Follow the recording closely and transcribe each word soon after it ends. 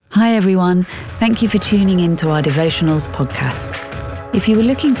Hi everyone, thank you for tuning in to our Devotionals podcast. If you were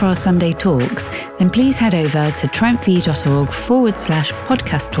looking for our Sunday talks, then please head over to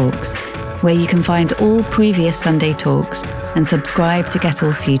trentv.org/podcast talks, where you can find all previous Sunday talks and subscribe to get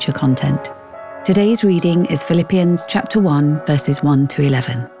all future content. Today's reading is Philippians chapter 1, verses 1 to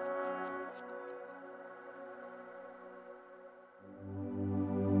 11.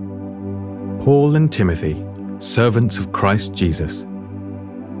 Paul and Timothy, servants of Christ Jesus,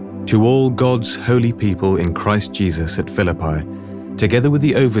 to all God's holy people in Christ Jesus at Philippi, together with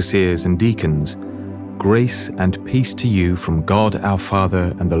the overseers and deacons, grace and peace to you from God our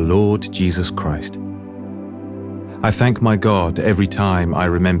Father and the Lord Jesus Christ. I thank my God every time I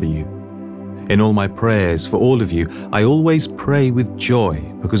remember you. In all my prayers for all of you, I always pray with joy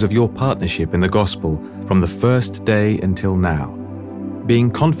because of your partnership in the gospel from the first day until now, being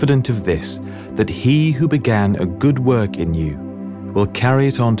confident of this, that he who began a good work in you will carry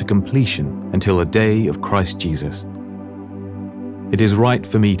it on to completion until the day of Christ Jesus. It is right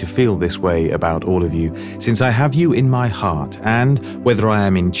for me to feel this way about all of you, since I have you in my heart, and whether I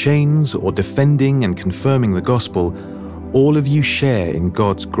am in chains or defending and confirming the gospel, all of you share in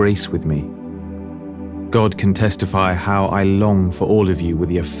God's grace with me. God can testify how I long for all of you with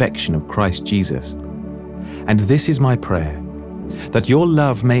the affection of Christ Jesus. And this is my prayer, that your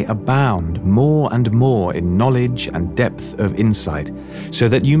love may abound more and more in knowledge and depth of insight, so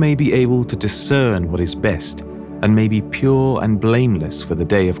that you may be able to discern what is best, and may be pure and blameless for the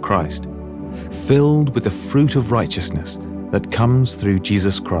day of Christ, filled with the fruit of righteousness that comes through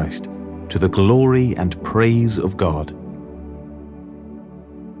Jesus Christ, to the glory and praise of God.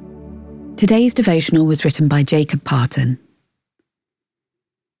 Today's devotional was written by Jacob Parton.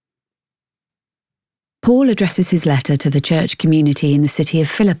 Paul addresses his letter to the church community in the city of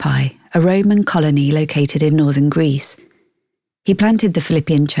Philippi, a Roman colony located in northern Greece. He planted the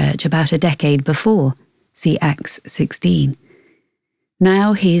Philippian church about a decade before, see Acts 16.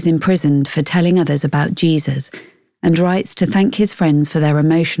 Now he is imprisoned for telling others about Jesus and writes to thank his friends for their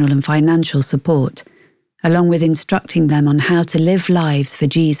emotional and financial support, along with instructing them on how to live lives for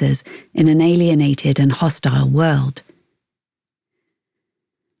Jesus in an alienated and hostile world.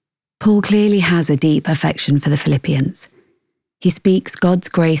 Paul clearly has a deep affection for the Philippians. He speaks God's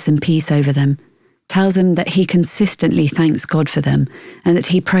grace and peace over them, tells them that he consistently thanks God for them and that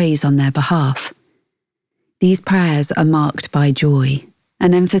he prays on their behalf. These prayers are marked by joy,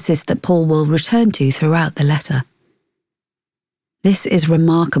 an emphasis that Paul will return to throughout the letter. This is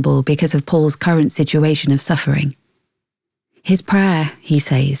remarkable because of Paul's current situation of suffering. His prayer, he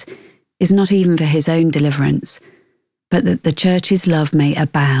says, is not even for his own deliverance, but that the church's love may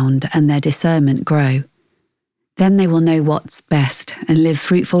abound and their discernment grow. Then they will know what's best and live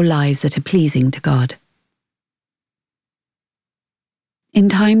fruitful lives that are pleasing to God. In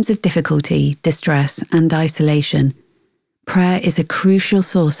times of difficulty, distress, and isolation, prayer is a crucial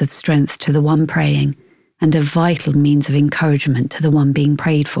source of strength to the one praying and a vital means of encouragement to the one being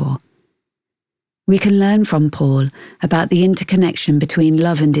prayed for. We can learn from Paul about the interconnection between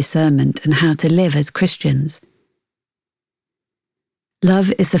love and discernment and how to live as Christians.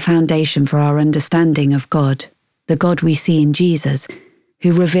 Love is the foundation for our understanding of God, the God we see in Jesus,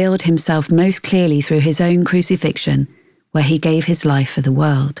 who revealed himself most clearly through his own crucifixion, where he gave his life for the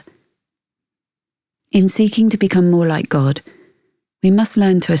world. In seeking to become more like God, we must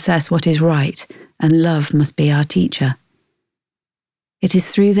learn to assess what is right, and love must be our teacher. It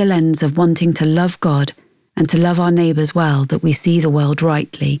is through the lens of wanting to love God and to love our neighbours well that we see the world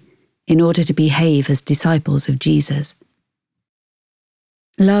rightly, in order to behave as disciples of Jesus.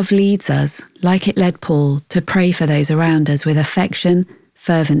 Love leads us, like it led Paul, to pray for those around us with affection,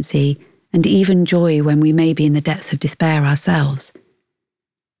 fervency, and even joy when we may be in the depths of despair ourselves.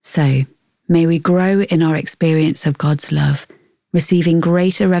 So, may we grow in our experience of God's love, receiving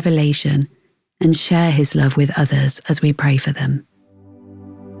greater revelation, and share his love with others as we pray for them.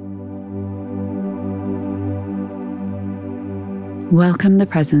 Welcome the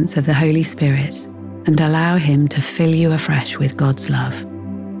presence of the Holy Spirit and allow him to fill you afresh with God's love.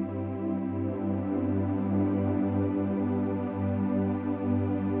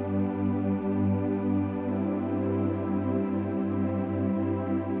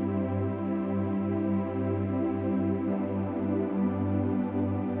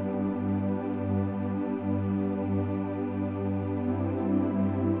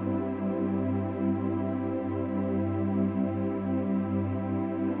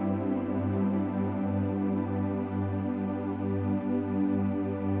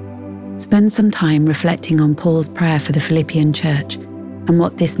 Spend some time reflecting on Paul's prayer for the Philippian church and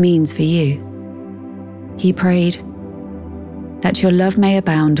what this means for you. He prayed, that your love may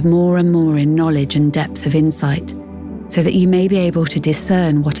abound more and more in knowledge and depth of insight, so that you may be able to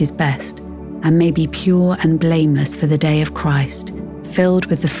discern what is best and may be pure and blameless for the day of Christ, filled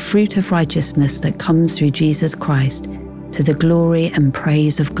with the fruit of righteousness that comes through Jesus Christ, to the glory and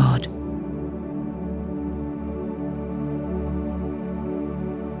praise of God.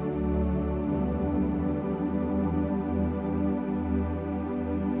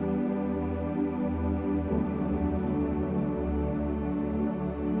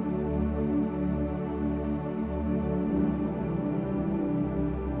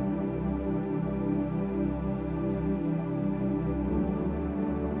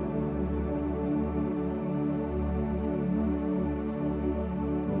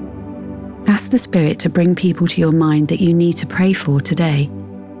 Ask the Spirit to bring people to your mind that you need to pray for today.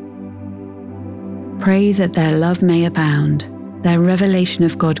 Pray that their love may abound, their revelation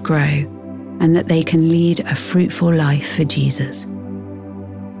of God grow, and that they can lead a fruitful life for Jesus.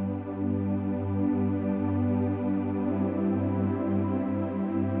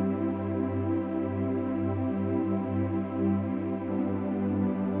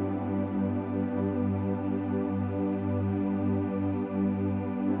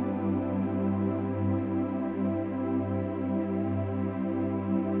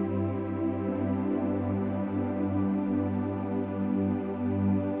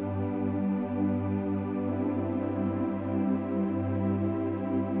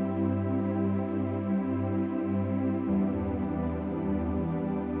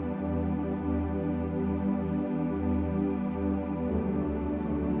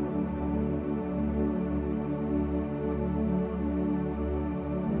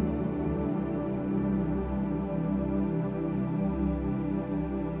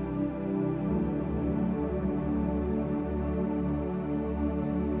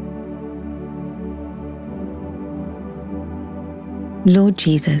 Lord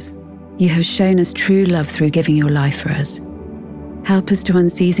Jesus, you have shown us true love through giving your life for us. Help us to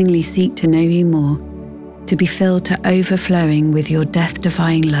unceasingly seek to know you more, to be filled to overflowing with your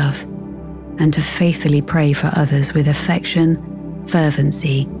death-defying love, and to faithfully pray for others with affection,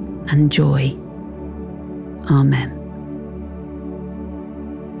 fervency, and joy. Amen.